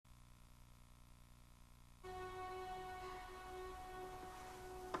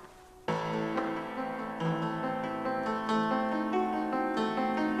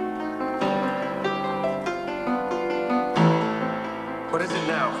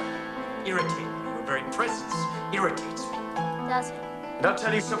irritate me. Your very presence irritates me. Does it? And I'll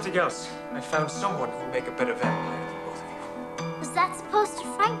tell you something else. I found someone who'll make a better vampire than both of you. Was that supposed to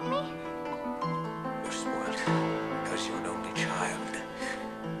frighten me? You're spoiled because you're an only child.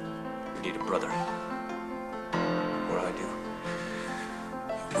 You need a brother. Or I do.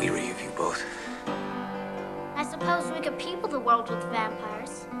 I'm weary of you both. I suppose we could people the world with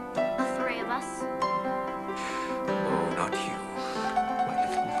vampires. The three of us. Oh, not you, my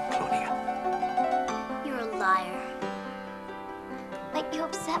little Caludia. You're a liar. But you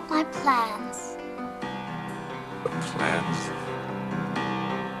upset my plans. Plans?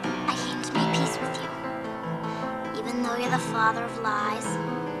 I came to make peace with you. Even though you're the father of lies,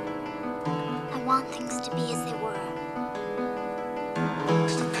 I want things to be as they were.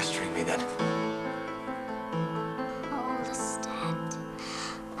 Stop pestering me then. Oh, Lestat,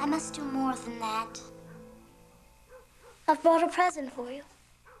 I must do more than that. I've brought a present for you.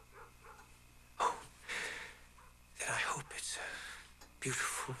 Oh, then I hope it's a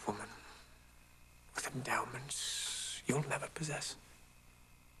beautiful woman with endowments you'll never possess.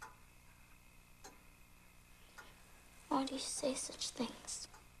 Why do you say such things?